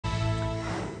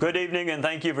Good evening, and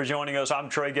thank you for joining us. I'm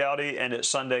Trey Gowdy, and it's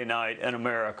Sunday night in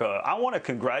America. I want to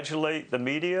congratulate the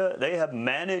media. They have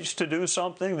managed to do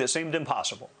something that seemed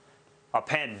impossible. A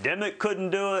pandemic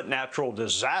couldn't do it. Natural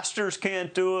disasters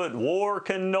can't do it. War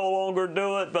can no longer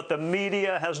do it. But the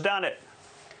media has done it.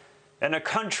 In a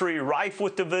country rife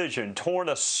with division, torn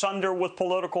asunder with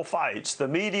political fights, the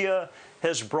media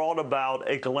has brought about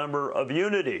a glimmer of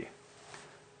unity.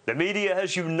 The media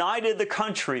has united the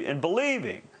country in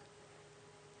believing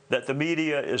that the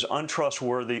media is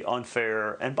untrustworthy,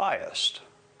 unfair, and biased.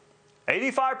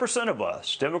 85% of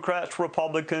us, Democrats,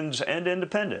 Republicans, and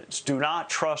independents, do not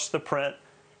trust the print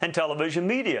and television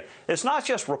media. It's not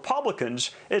just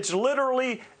Republicans, it's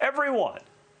literally everyone.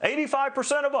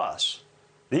 85% of us.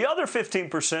 The other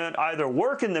 15% either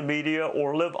work in the media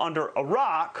or live under a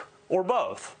rock, or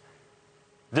both.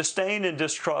 Disdain and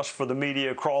distrust for the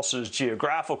media crosses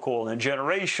geographical and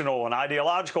generational and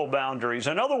ideological boundaries.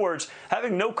 In other words,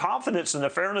 having no confidence in the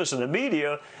fairness of the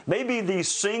media may be the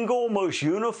single most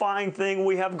unifying thing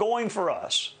we have going for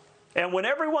us. And when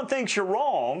everyone thinks you're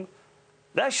wrong,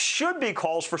 that should be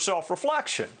cause for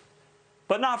self-reflection,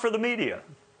 but not for the media.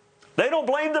 They don't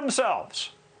blame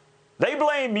themselves. They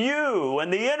blame you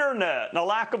and the internet and a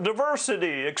lack of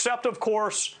diversity, except, of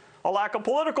course, a lack of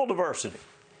political diversity.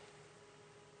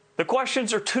 The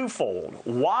questions are twofold.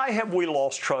 Why have we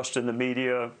lost trust in the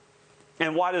media,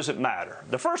 and why does it matter?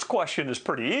 The first question is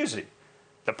pretty easy.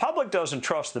 The public doesn't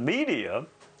trust the media,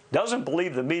 doesn't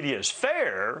believe the media is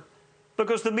fair,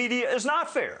 because the media is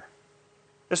not fair.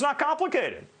 It's not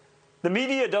complicated. The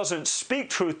media doesn't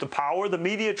speak truth to power. The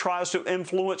media tries to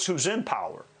influence who's in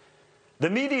power. The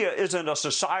media isn't a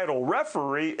societal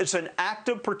referee. It's an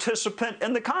active participant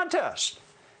in the contest.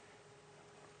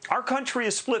 Our country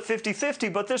is split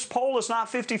 50-50, but this poll is not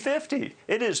 50-50.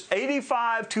 It is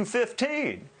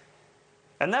 85-15.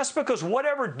 And that's because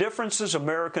whatever differences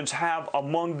Americans have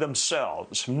among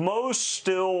themselves, most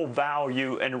still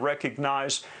value and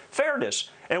recognize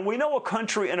fairness. And we know a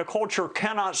country and a culture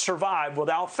cannot survive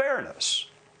without fairness.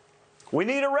 We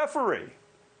need a referee.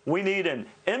 We need an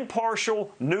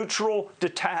impartial, neutral,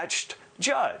 detached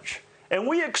judge. And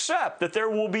we accept that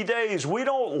there will be days we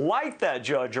don't like that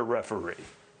judge or referee.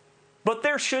 But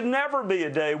there should never be a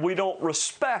day we don't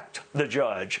respect the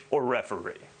judge or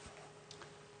referee.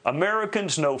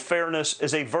 Americans know fairness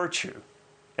is a virtue,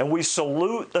 and we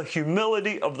salute the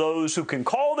humility of those who can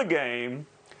call the game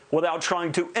without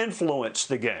trying to influence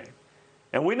the game.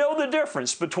 And we know the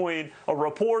difference between a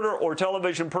reporter or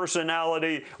television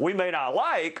personality we may not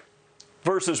like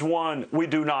versus one we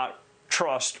do not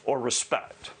trust or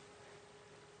respect.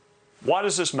 Why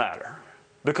does this matter?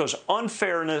 Because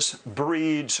unfairness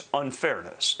breeds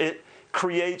unfairness. It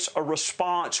creates a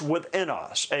response within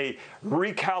us, a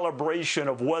recalibration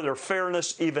of whether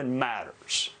fairness even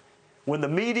matters. When the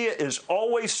media is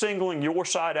always singling your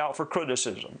side out for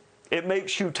criticism, it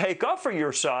makes you take up for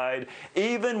your side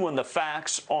even when the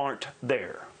facts aren't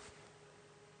there.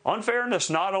 Unfairness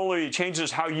not only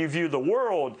changes how you view the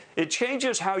world, it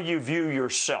changes how you view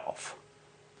yourself.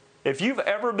 If you've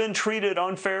ever been treated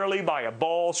unfairly by a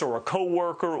boss or a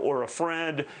coworker or a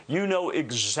friend, you know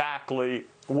exactly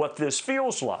what this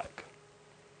feels like.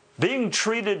 Being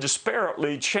treated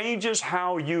disparately changes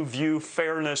how you view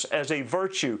fairness as a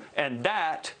virtue, and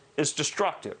that is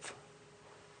destructive.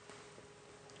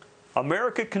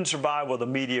 America can survive with a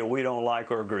media we don't like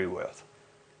or agree with.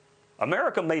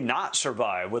 America may not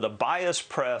survive with a biased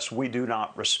press we do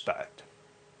not respect.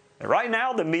 And right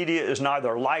now, the media is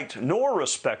neither liked nor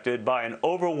respected by an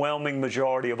overwhelming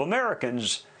majority of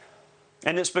Americans,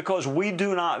 and it's because we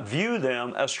do not view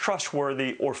them as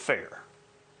trustworthy or fair.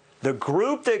 The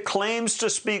group that claims to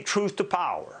speak truth to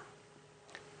power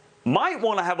might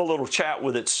want to have a little chat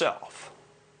with itself,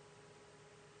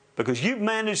 because you've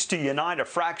managed to unite a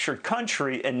fractured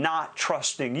country in not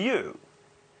trusting you.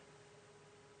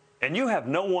 And you have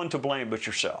no one to blame but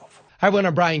yourself. Hi, everyone.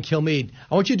 I'm Brian Kilmeade.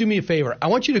 I want you to do me a favor. I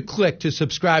want you to click to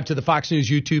subscribe to the Fox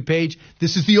News YouTube page.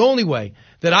 This is the only way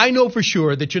that I know for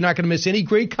sure that you're not going to miss any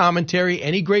great commentary,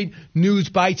 any great news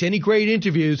bites, any great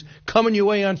interviews coming your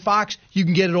way on Fox. You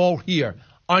can get it all here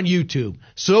on YouTube.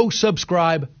 So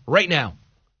subscribe right now.